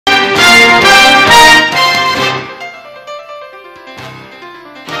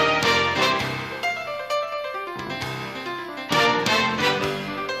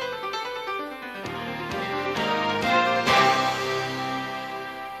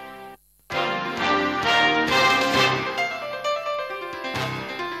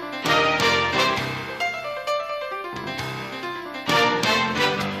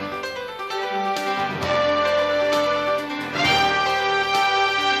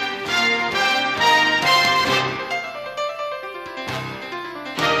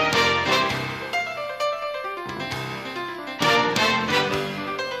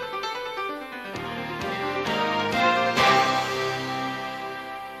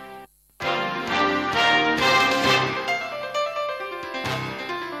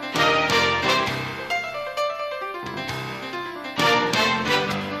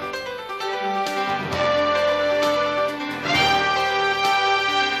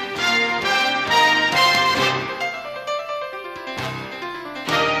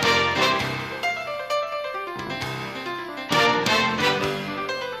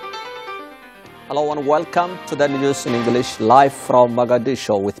everyone, welcome to the news in English live from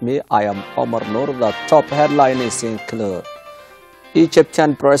Mogadishu. With me, I am Omar Noor. The top headlines include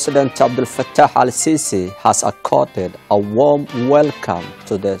Egyptian President Abdel Fattah al-Sisi has accorded a warm welcome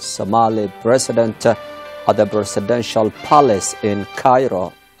to the Somali president at the presidential palace in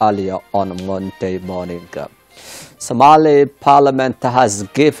Cairo earlier on Monday morning. Somali parliament has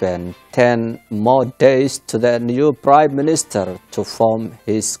given 10 more days to the new prime minister to form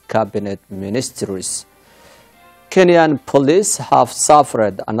his cabinet ministries. Kenyan police have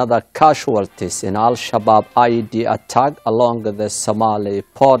suffered another casualties in Al-Shabaab IED attack along the Somali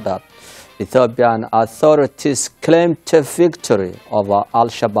border. Ethiopian authorities claimed a victory over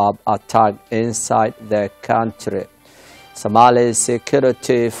Al-Shabaab attack inside the country. Somali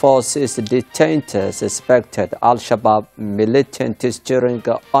security forces detained suspected Al-Shabaab militants during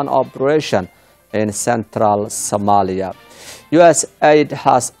an operation in central Somalia. U.S. aid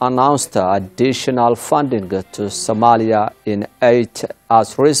has announced additional funding to Somalia in aid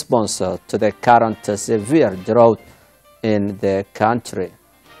as response to the current severe drought in the country.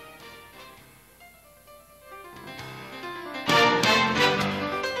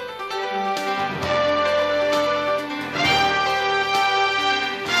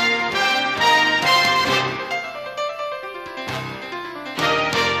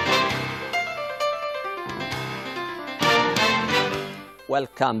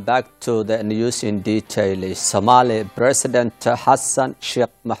 Welcome back to the news in detail. Somali President Hassan Sheikh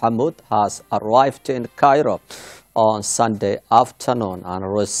Mohamud has arrived in Cairo on Sunday afternoon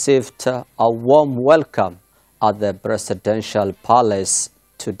and received a warm welcome at the presidential palace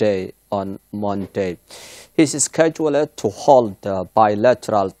today on Monday. He is scheduled to hold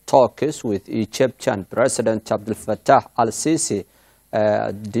bilateral talks with Egyptian President Abdel Fattah al-Sisi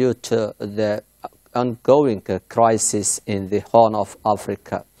due to the ongoing crisis in the Horn of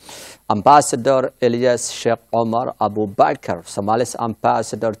Africa. Ambassador Ilyas Sheikh Omar Abu Bakr, Somali's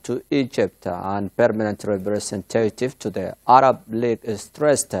ambassador to Egypt and permanent representative to the Arab League,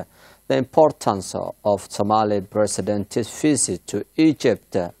 stressed the importance of Somali president's visit to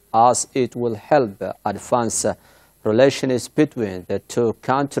Egypt as it will help advance relations between the two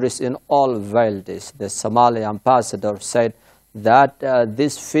countries in all fields. The Somali ambassador said that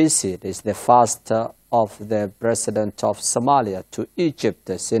this visit is the first of the president of Somalia to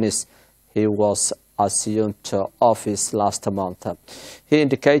Egypt since he was assumed office last month. He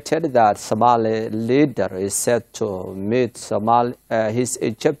indicated that Somali leader is set to meet his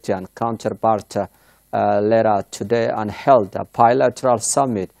Egyptian counterpart later today and held a bilateral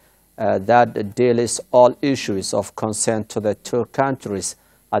summit that deals all issues of concern to the two countries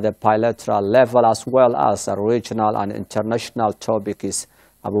at the bilateral level as well as regional and international topics.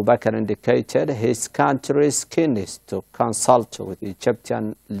 Abu Bakr indicated his country's keenness to consult with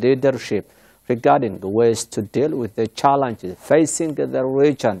Egyptian leadership regarding ways to deal with the challenges facing the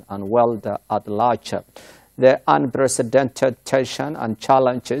region and world at large. The unprecedented tension and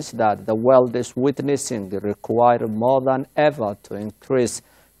challenges that the world is witnessing require more than ever to increase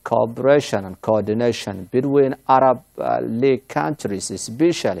cooperation and coordination between Arab League countries,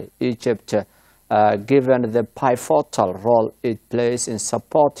 especially Egypt, given the pivotal role it plays in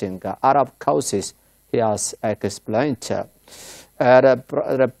supporting Arab causes, he has explained.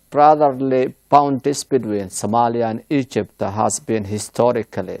 The brotherly bonds between Somalia and Egypt has been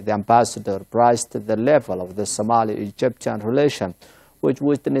historically. The ambassador praised the level of the Somali-Egyptian relation, which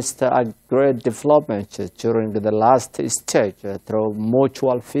witnessed a great development during the last stage through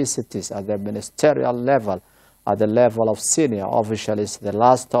mutual visits at the ministerial level, at the level of senior officials, the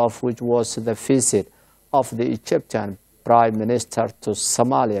last of which was the visit of the Egyptian Prime Minister to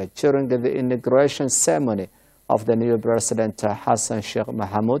Somalia during the inauguration ceremony of the new President Hassan Sheikh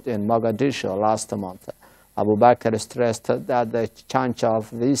Mohamud in Mogadishu last month. Abu Bakr stressed that the chance of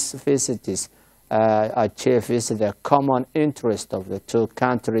these visits achieves the common interest of the two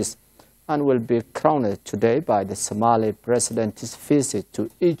countries and will be crowned today by the Somali president's visit to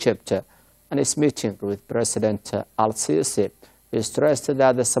Egypt and his meeting with President al-Sisi. He stressed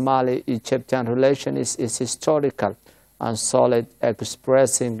that the Somali-Egyptian relation is historical and solid,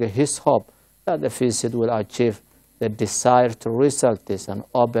 expressing his hope that the visit will achieve the desired results and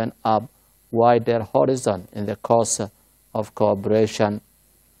open up wider horizon in the course of cooperation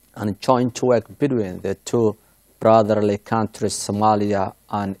and joint work between the two brotherly countries, Somalia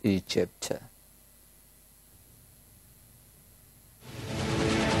and Egypt.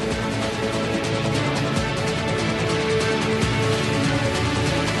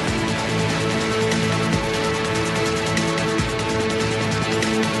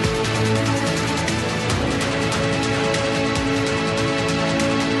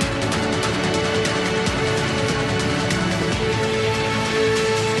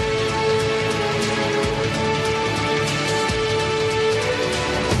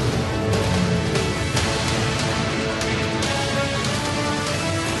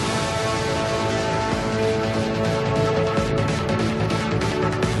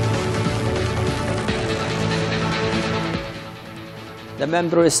 The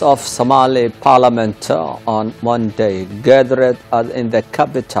members of Somali Parliament on Monday gathered in the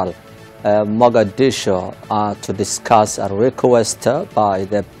capital, Mogadishu, to discuss a request by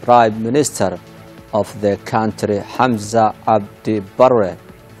the Prime Minister of the country, Hamza Abdi Barre,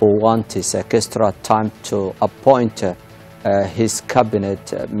 who wanted extra time to appoint his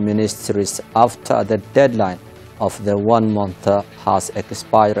cabinet ministries after the deadline of the 1 month has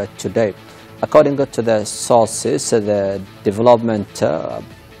expired today. According to the sources, the development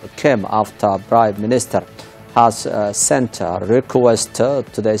came after Prime Minister has sent a request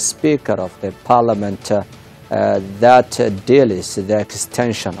to the Speaker of the Parliament that deals the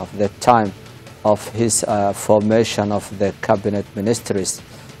extension of the time of his formation of the cabinet ministries.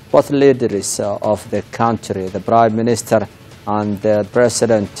 Both leaders of the country, the Prime Minister and the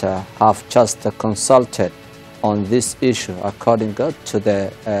President, have just consulted on this issue, according to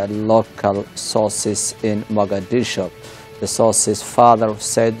the local sources in Mogadishu. The sources further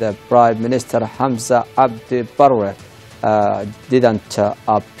said that Prime Minister Hamza Abdi Barre didn't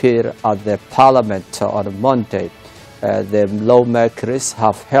appear at the Parliament on Monday. The lawmakers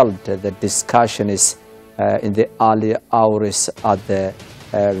have held the discussions in the early hours at the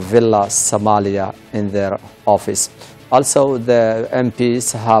Villa Somalia in their office. Also, the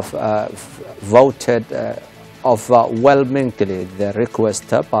MPs have voted overwhelmingly the request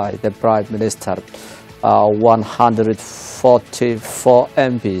by the Prime Minister. 144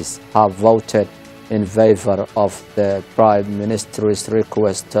 MPs have voted in favor of the Prime Minister's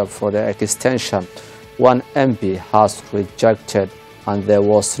request for the extension. One MP has rejected and there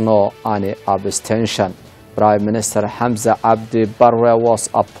was no any abstention. Prime Minister Hamza Abdi Barre was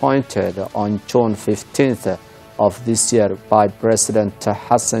appointed on June 15th of this year by President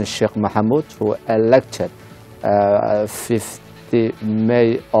Hassan Sheikh Mohamud, who elected 50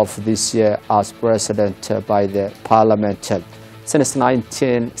 May of this year as president by the Parliament. Since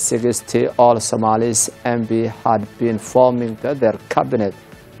 1960, all Somalis MB had been forming their cabinet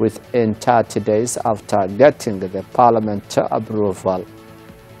within 30 days after getting the Parliament approval.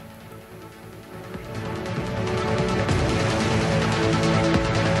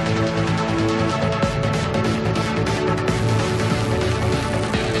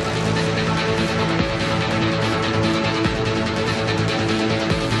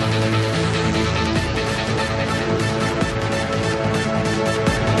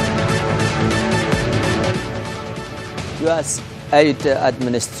 U.S. aid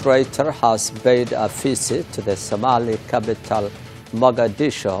administrator has paid a visit to the Somali capital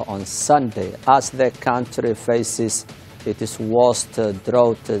Mogadishu on Sunday as the country faces its worst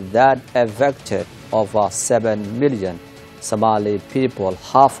drought that affected over 7 million Somali people,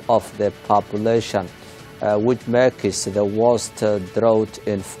 half of the population, which makes the worst drought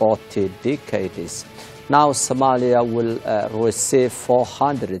in 40 decades. Now Somalia will receive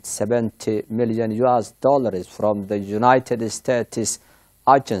 $470 million from the United States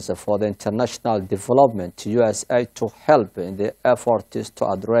Agency for the International Development, USAID, to help in the efforts to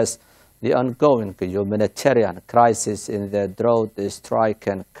address the ongoing humanitarian crisis in the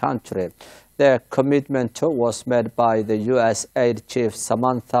drought-stricken country. The commitment was made by the USAID Chief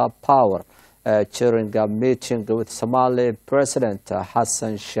Samantha Power during a meeting with Somali President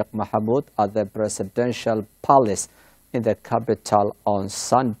Hassan Sheikh Mohamud at the Presidential Palace in the capital on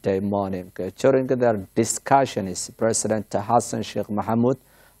Sunday morning. During their discussions, President Hassan Sheikh Mohamud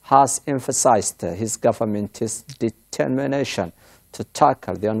has emphasized his government's determination to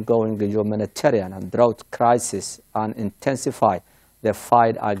tackle the ongoing humanitarian and drought crisis and intensify the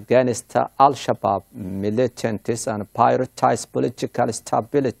fight against Al-Shabaab militants and prioritize political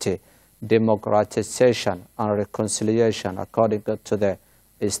stability, democratization and reconciliation, according to the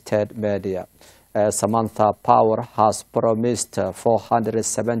state media. Samantha Power has promised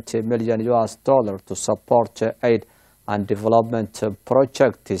 $470 million to support aid and development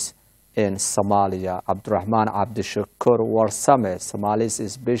projects in Somalia. Abdurrahman Abdishakur Warsame,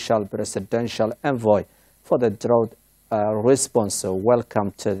 Somali's special presidential envoy for the drought response,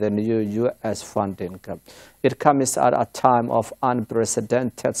 welcomed the new U.S. funding. It comes at a time of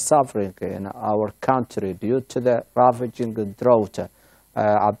unprecedented suffering in our country due to the ravaging drought,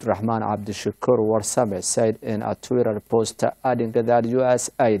 Abdurrahman Abdishakur Warsame said in a Twitter post, adding that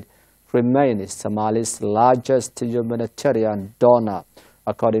USAID remains Somali's largest humanitarian donor.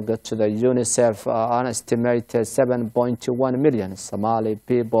 According to the UNICEF, an estimated 7.1 million Somali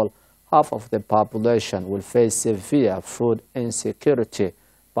people, half of the population, will face severe food insecurity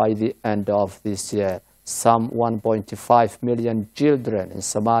by the end of this year. Some 1.5 million children in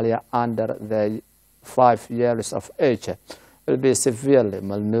Somalia under the 5 years of age will be severely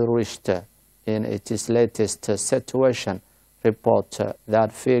malnourished in its latest situation report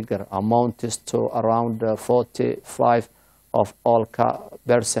that figure amounts to around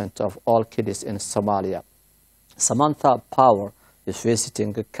 45% of all kids in Somalia. Samantha Power is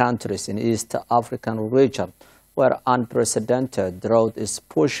visiting countries in East African region where unprecedented drought is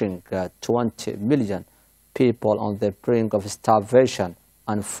pushing 20 million people on the brink of starvation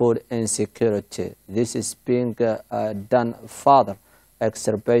and food insecurity. This is being done further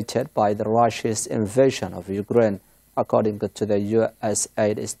exacerbated by the Russia's invasion of Ukraine, according to the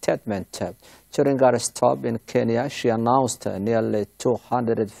USAID statement. During her stop in Kenya, she announced nearly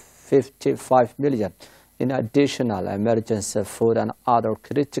 255 million in additional emergency food and other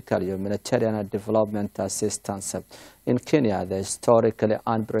critical humanitarian development assistance. In Kenya, the historically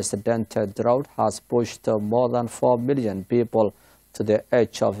unprecedented drought has pushed more than 4 million people to the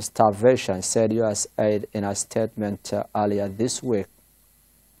edge of starvation, said USAID in a statement earlier this week.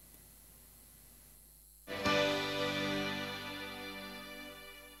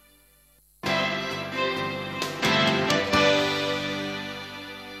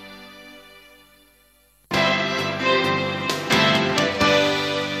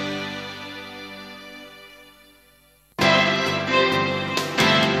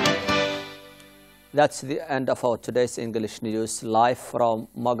 That's the end of our today's English news live from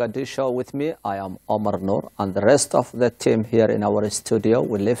Mogadishu. With me, I am Omar Noor, and the rest of the team here in our studio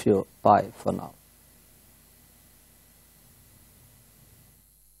will leave you bye for now.